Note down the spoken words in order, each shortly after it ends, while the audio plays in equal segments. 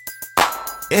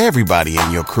Everybody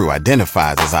in your crew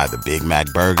identifies as either Big Mac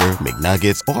Burger,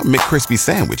 McNuggets, or McCrispy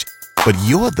Sandwich. But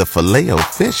you're the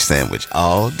Filet-O-Fish Sandwich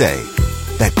all day.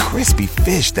 That crispy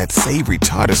fish, that savory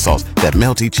tartar sauce, that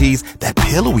melty cheese, that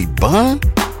pillowy bun.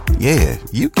 Yeah,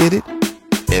 you get it.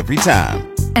 Every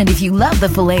time. And if you love the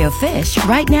Filet-O-Fish,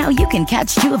 right now you can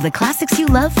catch 2 of the classics you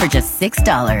love for just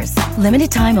 $6.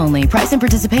 Limited time only. Price and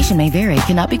participation may vary.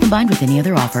 Cannot be combined with any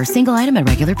other offer. Single item at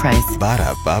regular price.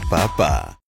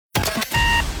 Ba-da-ba-ba-ba.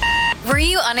 Were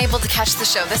you unable to catch the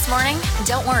show this morning?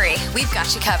 Don't worry, we've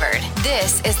got you covered.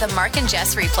 This is the Mark and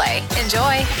Jess Replay.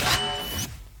 Enjoy.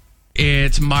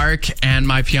 It's Mark, and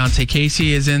my fiancé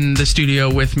Kasey is in the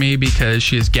studio with me because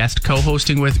she is guest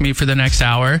co-hosting with me for the next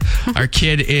hour. Our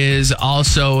kid is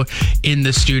also in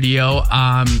the studio.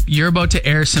 You're about to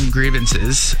air some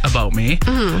grievances about me.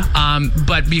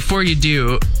 But before you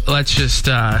do, let's just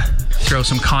throw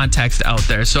some context out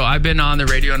there. So I've been on the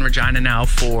radio in Regina now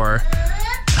for...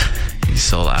 He's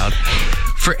so loud.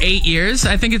 For 8 years,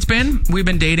 I think it's been. We've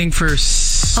been dating for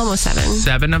almost 7.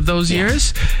 7 of those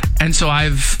years. And so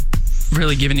I've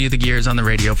really given you the gears on the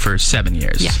radio for 7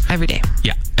 years. Yeah, every day.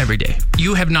 Yeah, every day.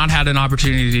 You have not had an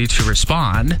opportunity to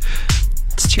respond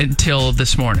until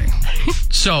this morning.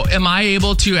 So am I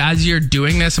able to, as you're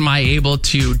doing this, am I able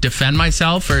to defend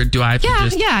myself, or do I have to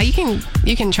just... Yeah, you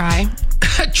can try.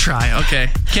 Try, okay.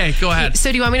 Okay, go ahead.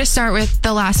 So do you want me to start with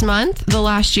the last month, the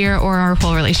last year, or our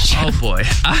whole relationship? Oh boy.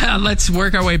 Let's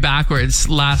work our way backwards.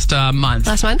 Last month.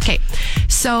 Last month? Okay.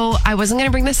 So I wasn't going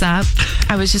to bring this up.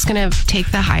 I was just going to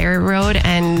take the higher road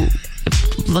and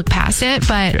look past it,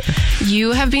 but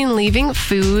you have been leaving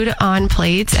food on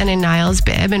plates and in Niall's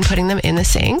bib and putting them in the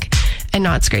sink and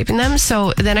not scraping them.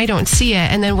 So then I don't see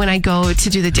it. And then when I go to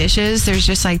do the dishes, there's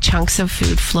just like chunks of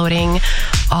food floating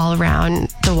all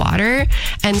around the water.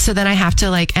 And so then I have to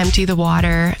like empty the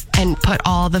water and put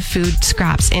all the food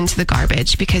scraps into the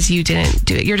garbage because you didn't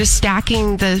do it. You're just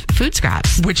stacking the food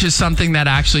scraps. Which is something that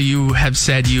actually you have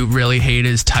said you really hate,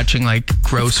 is touching like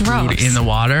gross food in the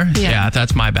water. Yeah,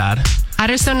 that's my bad. I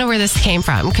just don't know where this came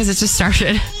from because it just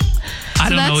started. I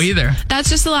don't know either. That's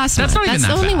just the last one. That's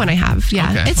the only one I have.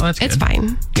 Yeah, okay. It's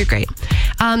fine. You're great.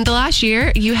 The last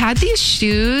year, you had these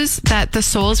shoes that the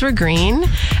soles were green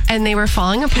and they were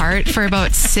falling apart for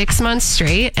about 6 months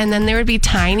straight. And then there would be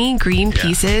tiny green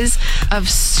pieces of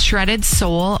shredded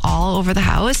sole all over the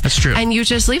house. That's true. And you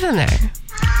just leave them there.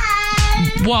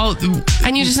 Well,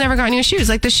 and you just never got new shoes.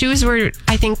 Like the shoes were,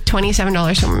 I think,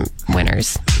 $27 from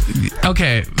Winners.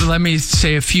 Okay, let me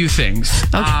say a few things.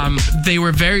 Okay. They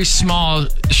were very small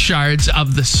shards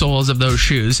of the soles of those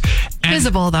shoes. And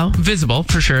visible, though. Visible,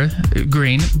 for sure.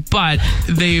 Green. But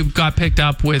they got picked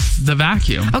up with the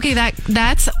vacuum. Okay,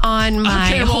 that's on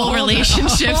my whole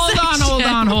relationship.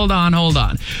 Hold on.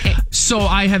 Okay. So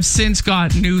I have since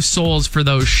got new soles for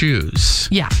those shoes.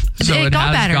 Yeah. So it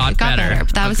got better.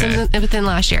 That was within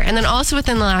last year. And then also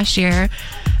within the last year...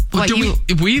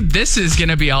 This is going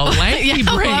to be a lengthy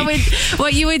break.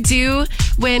 What you would do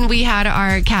when we had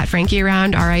our cat Frankie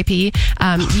around, R.I.P.,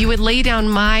 you would lay down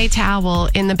my towel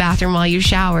in the bathroom while you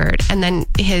showered, and then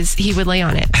he would lay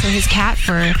on it. So his cat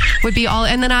fur would be all,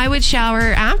 and then I would shower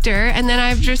after, and then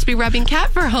I'd just be rubbing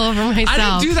cat fur all over myself.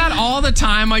 I do that all the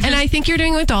time. And I think you're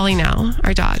doing it with Dolly now,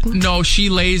 our dog. No, she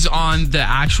lays on the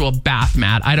actual bath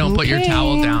mat. I don't put your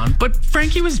towel down. But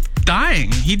Frankie was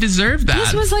dying. He deserved that.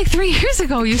 This was like 3 years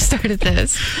ago you started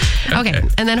this. Okay.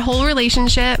 And then whole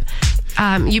relationship,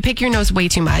 you pick your nose way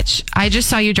too much. I just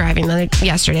saw you driving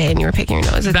yesterday and you were picking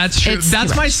your nose. That's true.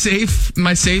 That's my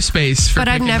safe space for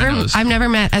picking the nose. I've never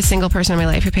met a single person in my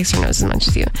life who picks their nose as much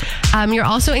as you. You're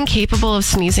also incapable of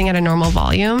sneezing at a normal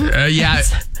volume. Yeah.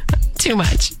 It's too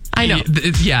much. I know.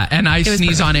 Yeah, and I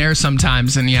sneeze on air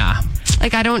sometimes, and yeah.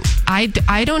 Like I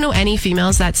don't know any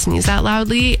females that sneeze that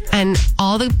loudly, and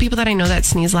all the people that I know that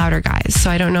sneeze loud are guys.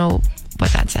 So I don't know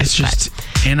what that says. It's just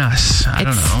in us. I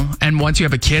don't know. And once you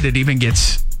have a kid, it even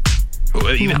gets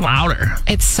even louder.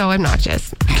 It's so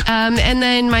obnoxious. And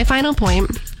then my final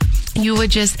point, you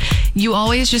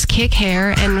always just kick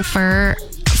hair and fur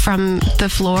from the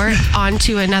floor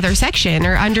onto another section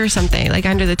or under something, like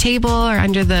under the table or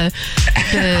under the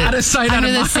out of sight, under out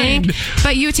of the mind. sink.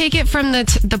 But you take it from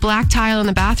the black tile in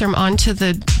the bathroom onto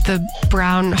the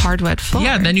brown hardwood floor.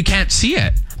 Yeah, then you can't see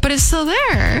it. But it's still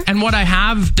there. And what I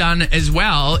have done as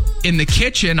well, in the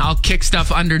kitchen, I'll kick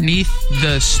stuff underneath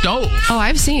the stove. Oh,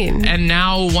 I've seen. And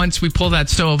now once we pull that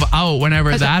stove out,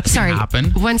 whenever that's going to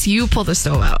happen. Once you pull the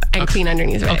stove out and clean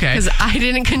underneath it. Okay. Because I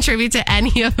didn't contribute to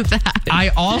any of that. I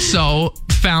also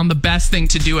found the best thing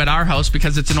to do at our house,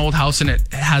 because it's an old house and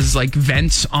it has like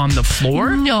vents on the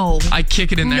floor. No. I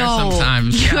kick it in there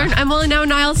sometimes. I'm only now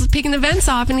Niles is picking the vents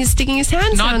off and he's sticking his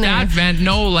hands down there. Not that vent.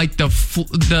 No, like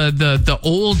the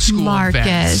old school Marcus.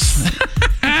 vents.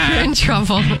 You're in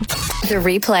trouble. The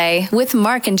Replay with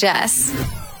Mark and Jess.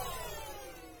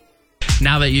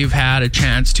 Now that you've had a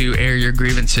chance to air your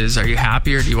grievances, are you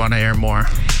happy, or do you want to air more?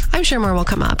 I'm sure more will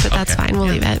come up, but that's fine. We'll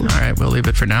leave it. All right, we'll leave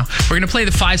it for now. We're going to play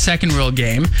the 5-second rule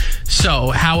game. So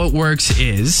how it works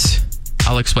is,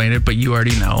 I'll explain it, but you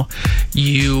already know.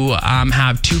 You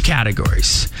have 2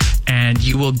 categories, and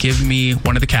you will give me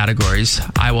one of the categories.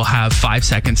 I will have 5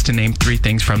 seconds to name 3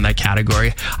 things from that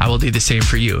category. I will do the same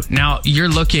for you. Now, you're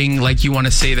looking like you want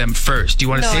to say them first. Do you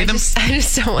want to say them? I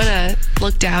just don't want to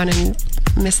look down and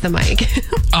miss the mic.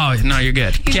 Oh, no, you're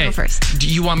good. You go first. Do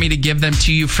you want me to give them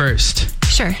to you first?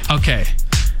 Sure. Okay,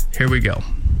 here we go.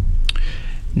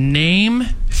 Name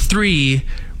 3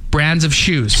 brands of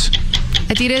shoes.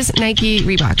 Adidas, Nike,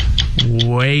 Reebok.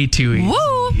 Way too easy.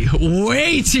 Woo!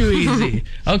 Way too easy.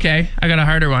 Okay, I got a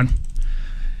harder one.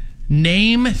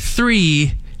 Name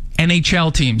 3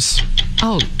 NHL teams.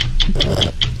 Oh.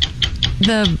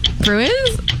 The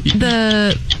Bruins?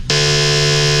 The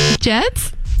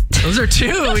Jets? Those are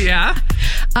 2, yeah.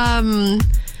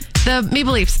 The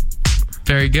Maple Leafs.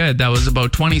 Very good. That was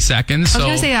about 20 seconds. I was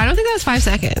going to say, I don't think that was 5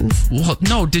 seconds. Well,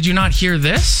 no, did you not hear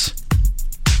this?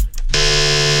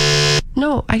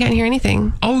 No, I can't hear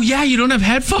anything. Oh, yeah, you don't have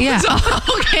headphones Yeah. on.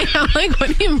 Okay, I'm like,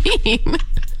 what do you mean?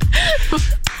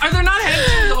 Are there not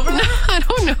headphones over there? I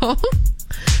don't know.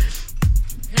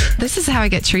 This is how I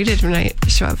get treated when I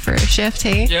show up for a shift,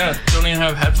 hey? Yeah, don't even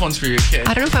have headphones for you, kid.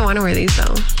 I don't know if I want to wear these,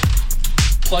 though.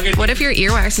 Plug it. What if your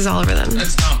earwax is all over them?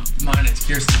 It's not mine, it's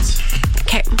Kirsten's.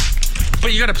 Okay.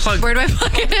 But you gotta plug. Where do I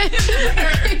plug it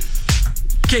in?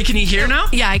 Okay, can you hear now?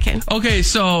 Yeah, I can. Okay,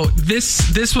 so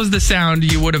this was the sound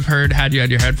you would have heard had you had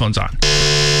your headphones on.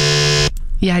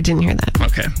 Yeah, I didn't hear that.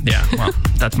 Okay, yeah, well,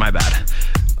 that's my bad.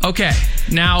 Okay,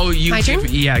 now you... My turn?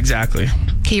 Yeah, exactly.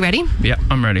 Okay, you ready? Yeah,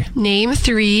 I'm ready. Name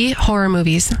 3 horror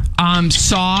movies.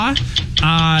 Saw,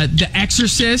 The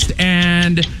Exorcist,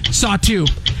 and Saw 2.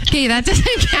 Okay, that doesn't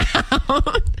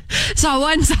count. Saw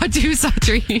 1, Saw 2, Saw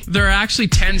 3. There are actually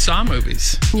 10 Saw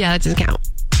movies. Yeah, that doesn't count.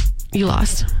 You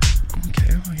lost.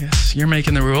 Okay, well, I guess you're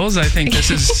making the rules. I think this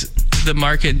is the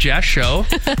Mark and Jess show,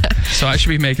 so I should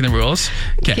be making the rules.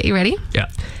 Okay, you ready? Yeah.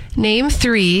 Name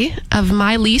 3 of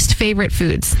my least favorite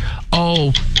foods.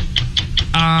 Oh,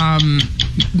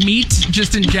 meat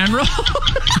just in general.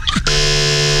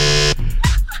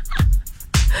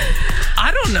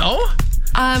 I don't know.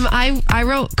 I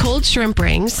wrote cold shrimp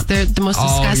rings. They're the most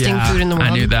disgusting food in the world.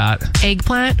 I knew that.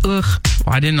 Eggplant. Ugh.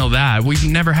 Well, I didn't know that. We've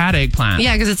never had eggplant.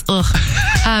 Yeah, because it's ugh.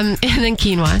 And then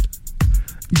quinoa.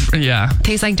 Yeah.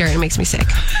 Tastes like dirt and makes me sick.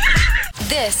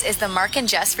 This is the Mark and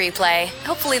Jess Replay.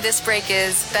 Hopefully this break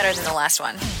is better than the last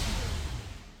one.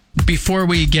 Before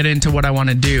we get into what I want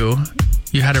to do,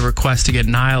 you had a request to get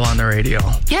Niall on the radio.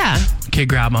 Yeah. Okay,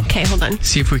 grab him. Okay, hold on.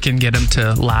 See if we can get him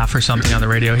to laugh or something on the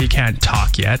radio. He can't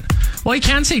talk yet. Well, he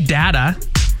can say dada.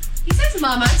 He says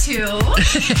mama too.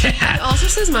 He also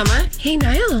says mama. Hey,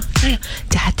 Niall.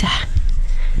 Dada.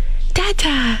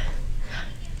 Dada.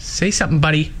 Say something,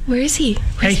 buddy. Where is he?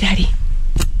 Where's Hey. Daddy?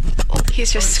 Oh,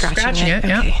 he's just scratching it.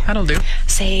 Yeah, Okay. that'll do.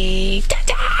 Say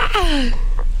dada.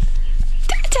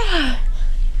 Dada.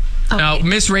 No,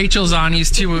 Miss Rachel's on.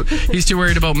 He's too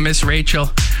worried about Miss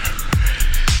Rachel.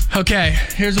 Okay,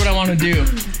 here's what I want to do.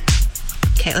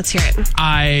 Okay, let's hear it.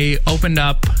 I opened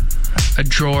up a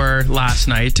drawer last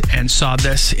night and saw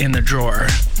this in the drawer.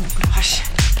 Oh, gosh.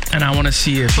 And I want to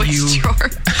see if Which you... drawer?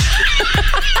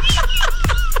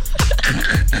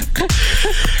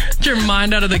 Get your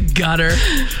mind out of the gutter.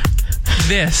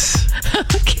 This.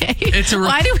 Okay.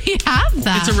 Why do we have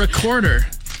that? It's a recorder.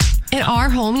 In our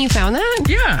home, you found that?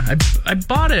 Yeah, I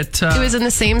bought it. It was in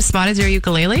the same spot as your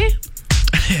ukulele?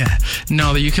 Yeah.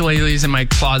 No, the ukulele's in my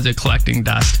closet collecting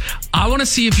dust. I want to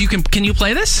see if you can you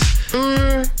play this?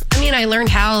 I mean, I learned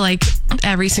how like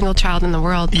every single child in the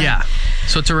world. Yeah.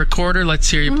 So it's a recorder. Let's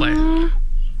hear you play.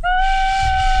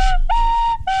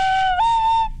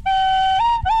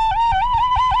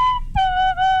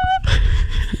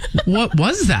 What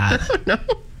was that? I don't know.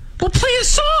 Well, play a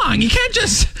song. You can't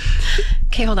just...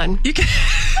 Okay, hold on. You can...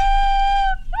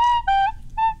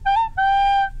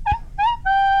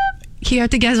 You have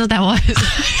to guess what that was.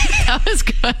 That was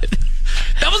good.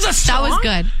 That was a song? That was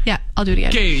good. Yeah, I'll do it again.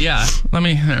 Okay, yeah. Let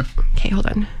me... Okay, hold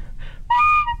on.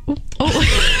 Oh.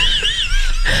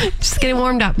 Just getting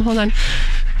warmed up. Hold on.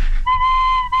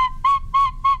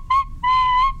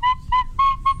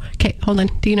 Okay, hold on.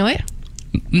 Do you know it?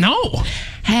 No.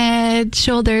 Head,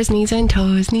 shoulders, knees and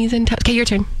toes, Okay, your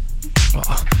turn.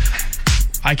 Well,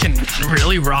 I can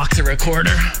really rock the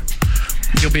recorder.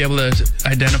 You'll be able to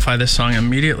identify this song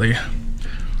immediately.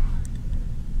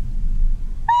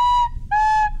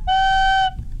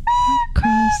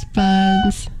 Cross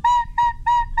buns.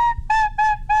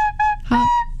 Hop,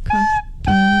 cross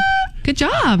buns. Good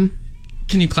job.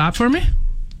 Can you clap for me?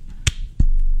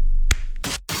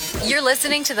 You're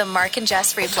listening to the Mark and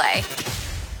Jess Replay.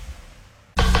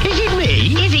 Is it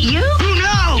me? Is it you? Who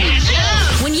knows?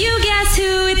 When you guess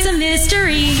who, it's a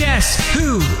mystery. Guess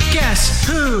who? Guess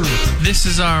who? This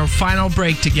is our final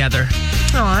break together.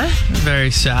 Aw.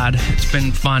 Very sad. It's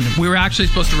been fun. We were actually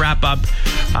supposed to wrap up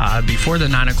before the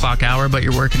 9 o'clock hour, but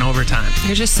you're working overtime.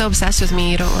 You're just so obsessed with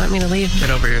me, you don't want me to leave.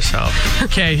 Get over yourself.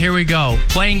 Okay, here we go.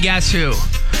 Playing Guess Who.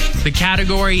 The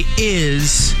category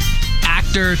is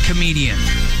actor, comedian.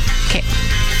 Okay.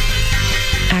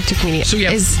 Actor, comedian. So you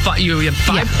have, you have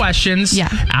five questions. Yeah.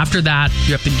 After that,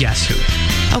 you have to guess who.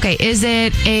 Okay, is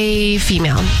it a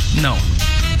female? No.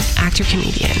 Actor,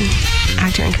 comedian.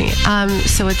 Actor and comedian.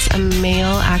 So it's a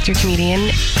male actor,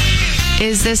 comedian.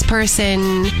 Is this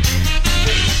person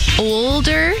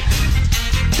older?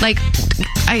 Like,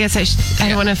 I guess I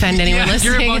don't want to offend anyone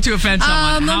listening. You're about to offend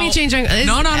someone. Let me change my...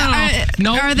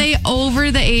 No. Are they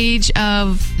over the age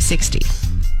of 60?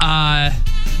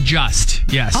 Just,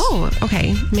 yes. Oh,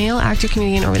 okay. Male actor,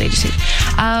 comedian, over the age of 60.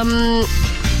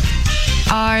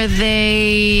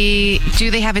 Do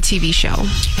they have a TV show?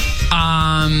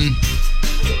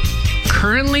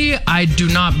 Currently, I do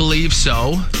not believe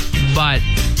so, but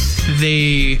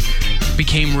they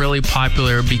became really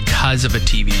popular because of a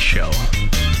TV show.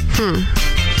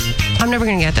 I'm never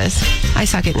going to get this. I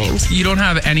suck at names. You don't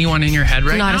have anyone in your head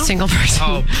right now? Not a single person.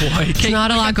 Oh, boy. There's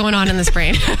not a lot going on in this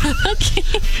brain. Okay.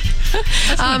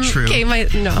 That's not true. Okay,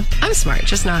 no. I'm smart,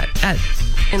 just not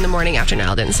in the morning after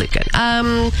Niall didn't sleep good.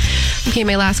 Okay,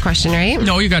 my last question, right?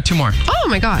 No, you got two more. Oh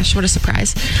my gosh, what a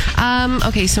surprise.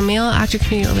 Okay, so male actor,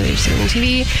 comedian, over the age of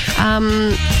 70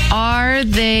 TV. Are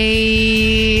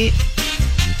they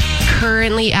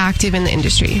currently active in the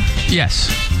industry? Yes.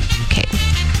 Okay.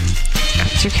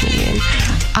 Actor, comedian.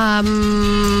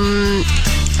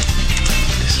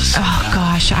 Oh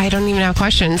gosh, I don't even have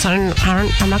questions. I'm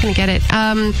not going to get it.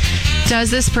 Does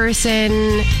this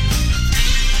person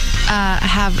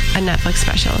have a Netflix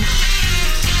special?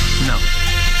 No.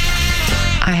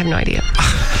 I have no idea.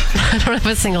 I don't have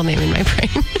a single name in my brain.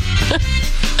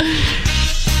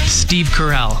 Steve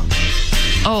Carell.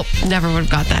 Oh, never would have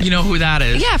got that. You know who that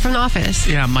is? Yeah, from The Office.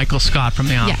 Yeah, Michael Scott from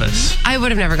The Office. I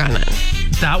would have never gotten that.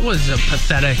 That was a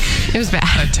pathetic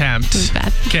attempt. It was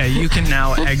bad. Okay, you can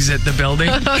now exit the building.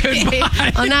 Okay.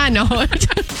 Goodbye. On that note.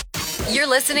 You're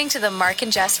listening to the Mark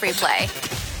and Jess Replay.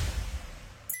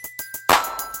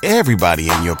 Everybody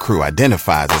in your crew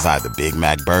identifies as either Big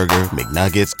Mac Burger,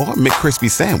 McNuggets, or McCrispy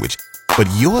Sandwich. But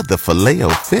you're the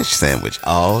Filet-O-Fish Sandwich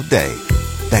all day.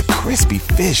 That crispy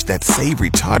fish, that savory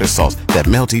tartar sauce, that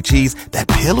melty cheese, that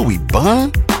pillowy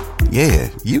bun. Yeah,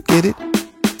 you get it.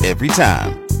 Every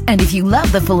time. And if you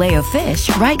love the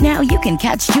Filet-O-Fish, right now you can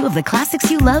catch two of the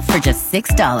classics you love for just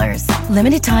 $6.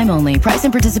 Limited time only. Price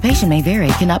and participation may vary.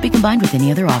 Cannot be combined with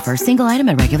any other offer. Single item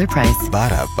at regular price.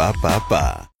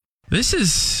 Ba-da-ba-ba-ba. This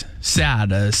is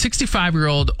sad. A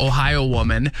 65-year-old Ohio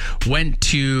woman went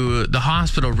to the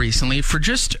hospital recently for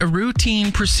just a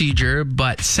routine procedure,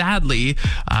 but sadly,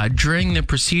 during the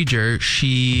procedure,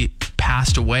 she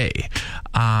passed away.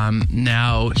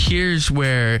 Now, here's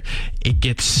where it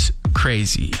gets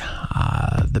crazy.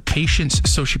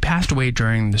 So she passed away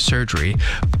during the surgery,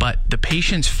 but the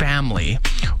patient's family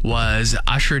was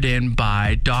ushered in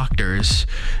by doctors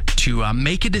to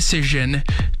make a decision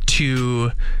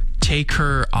to take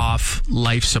her off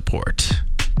life support,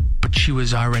 but she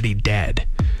was already dead.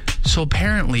 So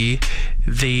apparently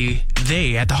they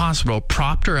at the hospital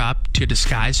propped her up to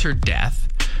disguise her death.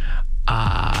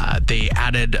 They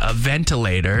added a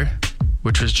ventilator,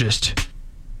 which was just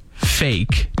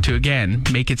fake, to again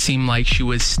make it seem like she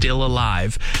was still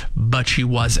alive, but she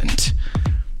wasn't.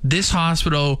 This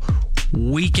hospital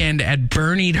weekend had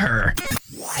Bernied her.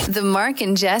 The Mark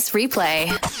and Jess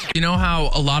Replay. You know how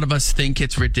a lot of us think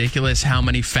it's ridiculous how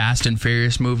many Fast and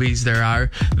Furious movies there are?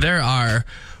 There are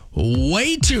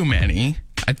way too many.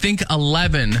 I think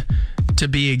 11 to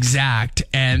be exact,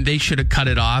 and they should have cut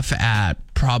it off at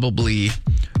probably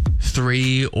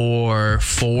 3 or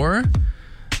 4.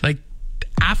 Like,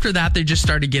 after that, they just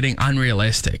started getting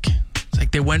unrealistic. It's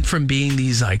like they went from being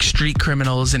these like street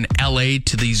criminals in LA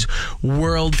to these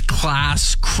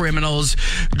world-class criminals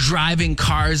driving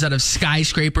cars out of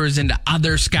skyscrapers into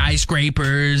other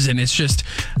skyscrapers, and it's just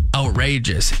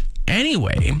outrageous.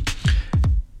 Anyway,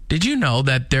 did you know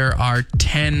that there are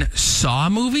 10 Saw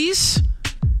movies?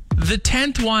 The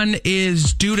 10th one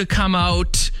is due to come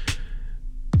out,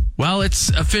 well, it's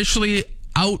officially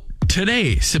out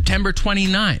today, September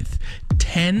 29th.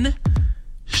 10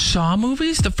 Saw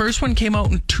movies? The first one came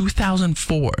out in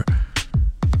 2004.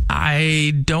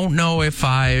 I don't know if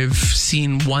I've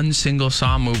seen one single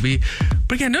Saw movie.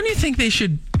 But again, don't you think they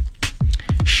should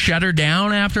shut her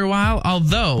down after a while?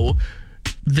 Although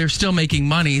they're still making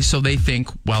money, so they think,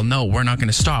 well, no, we're not going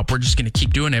to stop. We're just going to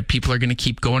keep doing it. People are going to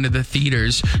keep going to the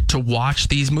theaters to watch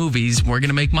these movies. We're going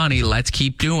to make money. Let's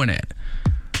keep doing it.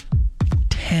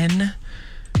 10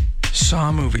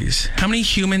 Saw movies. How many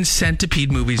Human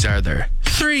Centipede movies are there?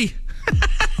 3.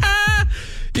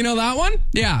 You know that one?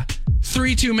 Yeah.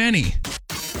 3 too many.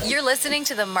 You're listening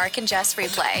to the Mark and Jess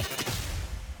Replay.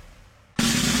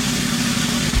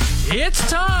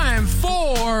 It's time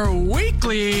for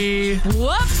Weekly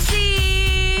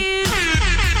Whoopsies!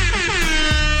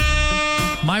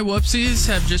 My whoopsies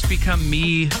have just become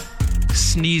me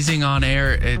sneezing on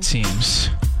air, it seems.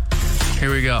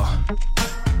 Here we go.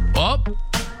 Oh,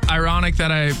 ironic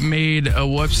that I made a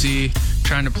whoopsie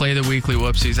trying to play the weekly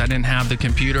whoopsies. I didn't have the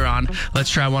computer on. Let's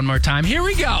try one more time. Here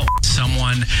we go.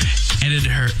 Someone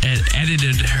edited her.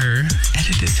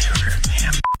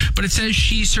 Man. But it says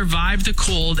she survived the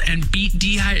cold and beat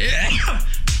dehydration.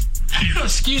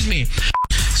 Excuse me.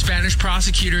 Spanish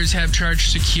prosecutors have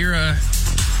charged Shakira.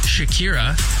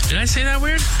 Did I say that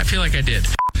weird? I feel like I did.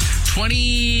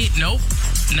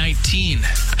 19.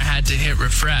 I had to hit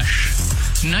refresh.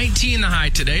 19 the high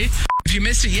today. If you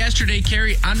missed it yesterday,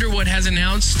 Carrie Underwood was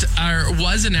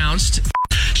announced.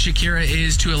 Shakira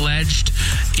is alleged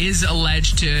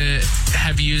to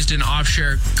have used an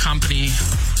offshore company.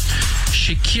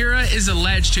 Shakira is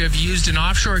alleged to have used an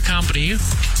offshore company.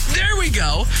 There we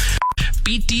go.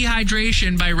 Beat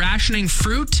dehydration by rationing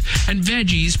fruit and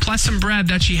veggies plus some bread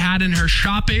that she had in her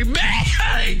shopping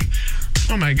bag.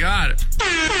 Oh my God.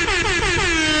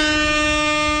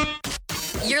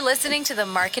 You're listening to the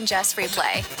Mark and Jess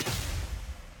Replay.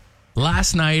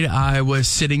 Last night, I was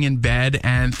sitting in bed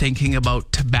and thinking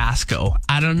about Tabasco.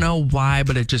 I don't know why,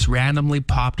 but it just randomly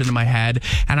popped into my head.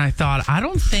 And I thought, I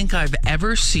don't think I've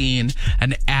ever seen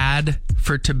an ad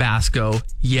for Tabasco,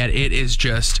 yet it is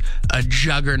just a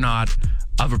juggernaut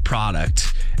of a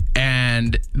product.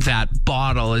 And that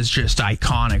bottle is just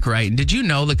iconic, right? And did you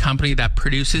know the company that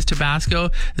produces Tabasco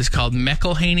is called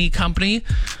McElhaney Company?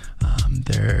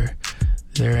 They're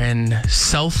in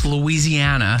South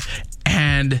Louisiana.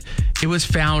 And it was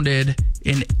founded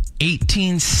in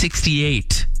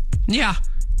 1868. Yeah,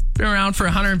 been around for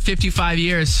 155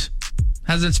 years.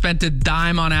 Hasn't spent a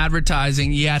dime on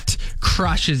advertising yet.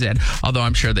 Crushes it. Although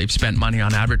I'm sure they've spent money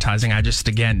on advertising. I just,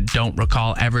 again, don't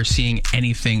recall ever seeing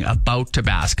anything about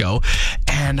Tabasco.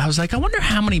 And I was like, I wonder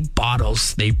how many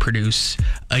bottles they produce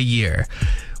a year.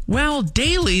 Well,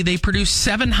 daily they produce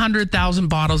 700,000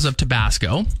 bottles of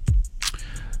Tabasco.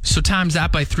 So times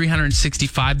that by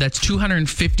 365, that's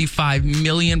 255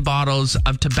 million bottles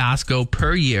of Tabasco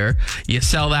per year. You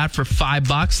sell that for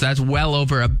 $5, that's well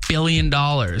over $1 billion.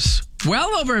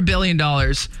 Well over $1 billion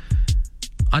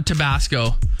on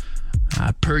Tabasco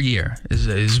per year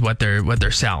is what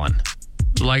they're selling.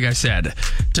 Like I said,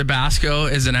 Tabasco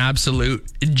is an absolute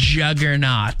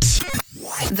juggernaut.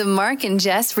 The Mark and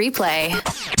Jess Replay.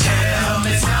 Tell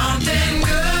me something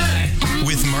good.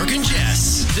 With Mark and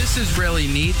Jess. This is really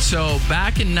neat. So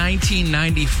back in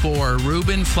 1994,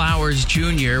 Reuben Flowers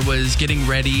Jr. was getting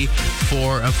ready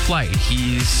for a flight.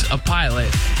 He's a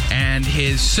pilot. And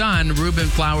his son, Reuben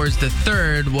Flowers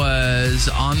III, was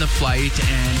on the flight,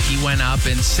 and he went up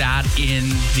and sat in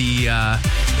the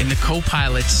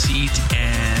co-pilot seat,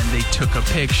 and they took a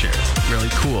picture. Really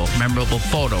cool, memorable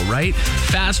photo, right?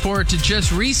 Fast forward to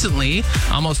just recently,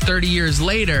 almost 30 years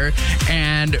later,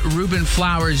 and Reuben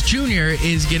Flowers Jr.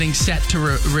 is getting set to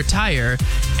retire,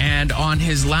 and on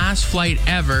his last flight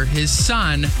ever, his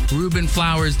son, Reuben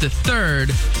Flowers III,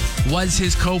 was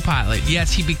his co-pilot.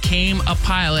 Yes, he became a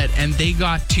pilot, and they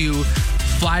got to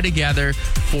fly together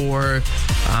for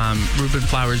Reuben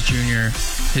Flowers Jr.,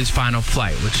 his final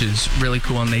flight, which is really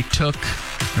cool. And they took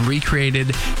and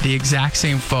recreated the exact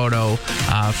same photo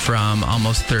from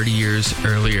almost 30 years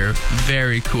earlier.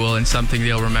 Very cool, and something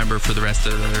they'll remember for the rest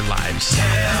of their lives.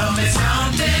 Tell me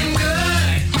something good.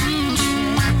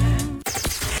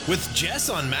 With Jess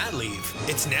on mat leave,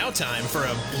 it's now time for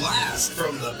a blast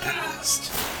from the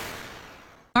past.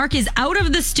 Mark is out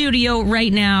of the studio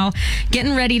right now,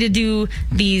 getting ready to do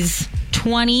these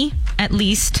 20, at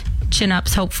least,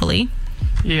 chin-ups, hopefully.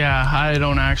 Yeah, I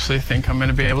don't actually think I'm going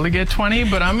to be able to get 20,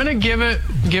 but I'm going to give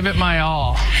it my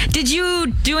all. Did you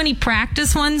do any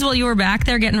practice ones while you were back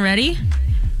there getting ready?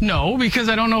 No, because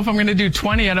I don't know if I'm going to do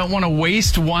 20. I don't want to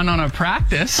waste one on a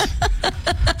practice.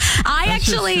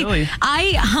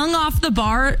 I hung off the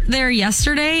bar there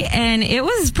yesterday, and it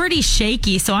was pretty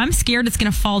shaky, so I'm scared it's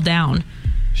going to fall down.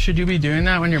 Should you be doing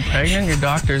that when you're pregnant? Your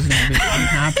doctor's going to be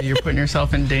unhappy. You're putting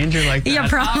yourself in danger like that. Yeah,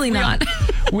 probably not.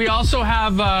 We also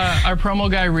have our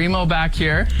promo guy, Remo, back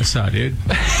here. What's up, dude?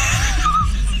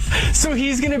 So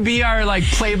he's going to be our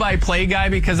play-by-play guy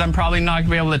because I'm probably not going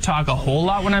to be able to talk a whole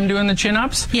lot when I'm doing the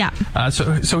chin-ups. Yeah.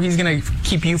 So he's going to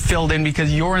keep you filled in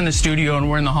because you're in the studio and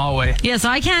we're in the hallway. Yeah, so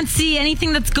I can't see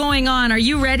anything that's going on. Are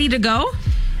you ready to go?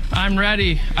 I'm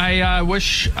ready. I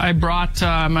wish I brought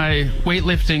my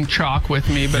weightlifting chalk with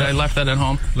me, but I left that at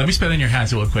home. Let me spit in your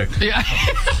hands real quick. Yeah.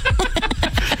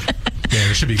 Yeah,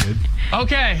 it should be good.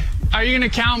 Okay. Are you going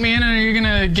to count me in and are you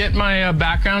going to get my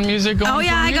background music going? Oh,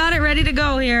 yeah, I got it ready to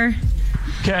go here.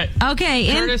 Okay. Okay.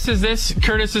 Curtis,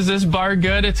 is this bar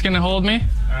good? It's going to hold me?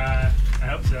 I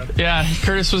hope so. Yeah,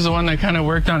 Curtis was the one that kind of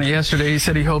worked on it yesterday. He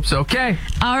said he hopes so. Okay.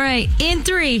 All right. In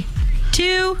 3,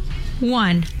 2,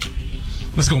 1.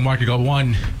 Let's go, Mark. You go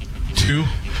 1, 2,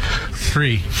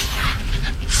 3,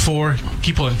 4.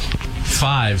 Keep on.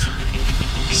 5,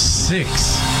 6,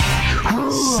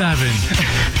 7,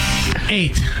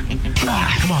 8.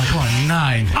 Come on.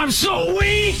 9. I'm so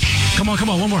weak. Come on.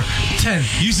 One more. 10.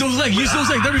 Use those legs.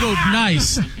 There we go.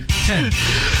 Nice. 10.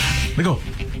 Let go.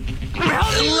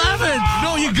 11.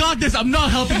 No, you got this. I'm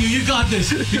not helping you. You got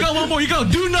this. You got one more. You go.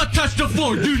 Do not touch the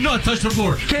floor.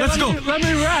 Okay, Let's go. Let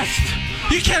me rest.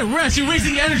 You can't rest. You're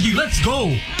wasting energy. Let's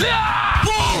go.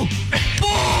 Boom!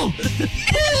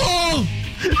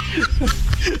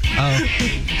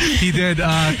 He did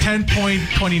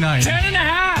 10.29. 10 and a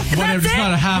half. Whatever. It's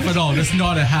not a half at all. That's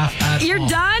not a half at all. You're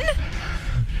done?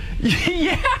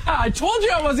 Yeah, I told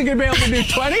you I wasn't going to be able to do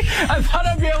 20. I thought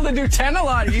I'd be able to do 10 a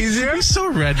lot easier. You're so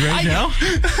red right now.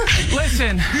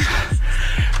 Listen,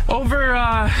 over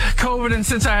COVID and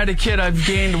since I had a kid, I've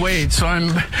gained weight. So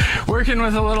I'm working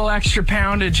with a little extra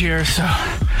poundage here. So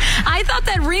I thought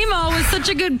that Remo was such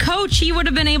a good coach. He would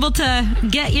have been able to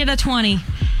get you to 20.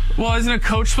 Well, isn't a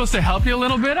coach supposed to help you a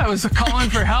little bit? I was calling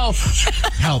for help.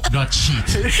 Help, not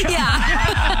cheat.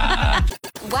 Yeah.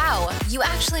 Wow, you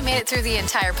actually made it through the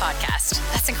entire podcast.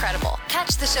 That's incredible.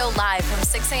 Catch the show live from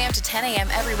 6 a.m. to 10 a.m.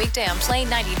 every weekday on Play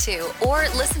 92 or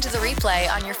listen to the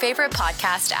replay on your favorite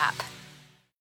podcast app.